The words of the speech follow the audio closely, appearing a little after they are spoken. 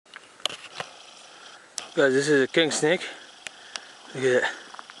Guys, this is a king snake. Look at that.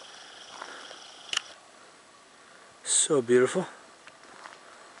 So beautiful.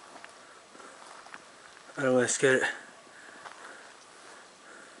 I don't want to scare it.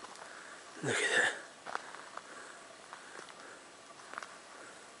 Look at that.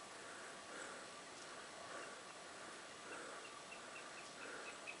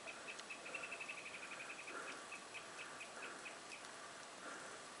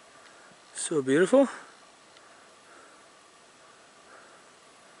 So beautiful.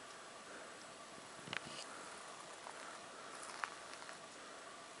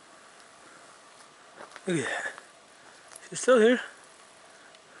 Look at that. She's still here.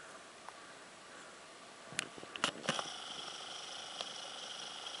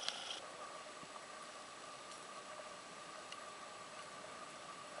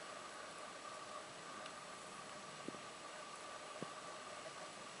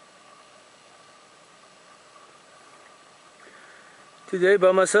 Today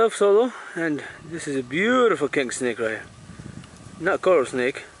by myself, solo, and this is a beautiful king snake right here. Not coral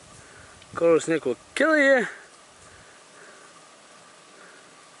snake. Coral snake will kill you.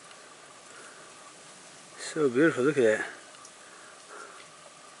 So beautiful, look at that.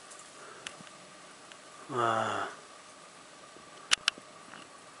 Wow.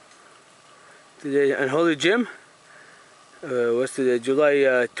 Today Unholy Gym. What's today?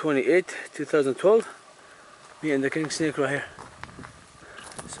 July 28, 2012. Me and the king snake right here.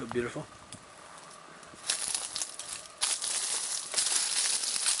 So beautiful.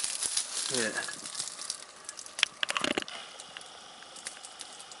 Yeah.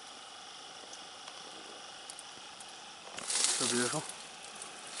 So beautiful.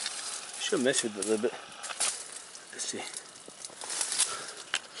 Should mess with it a little bit. Let's see.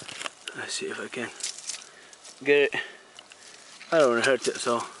 Let's see if I can get it. I don't want to hurt it,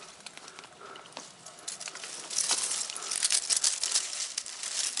 so.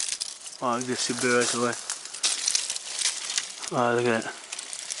 Oh, I can just see bear right away. Oh, look at that.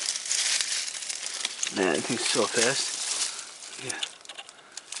 Man, that thing's so fast. Yeah.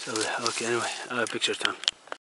 So, okay, anyway, picture time.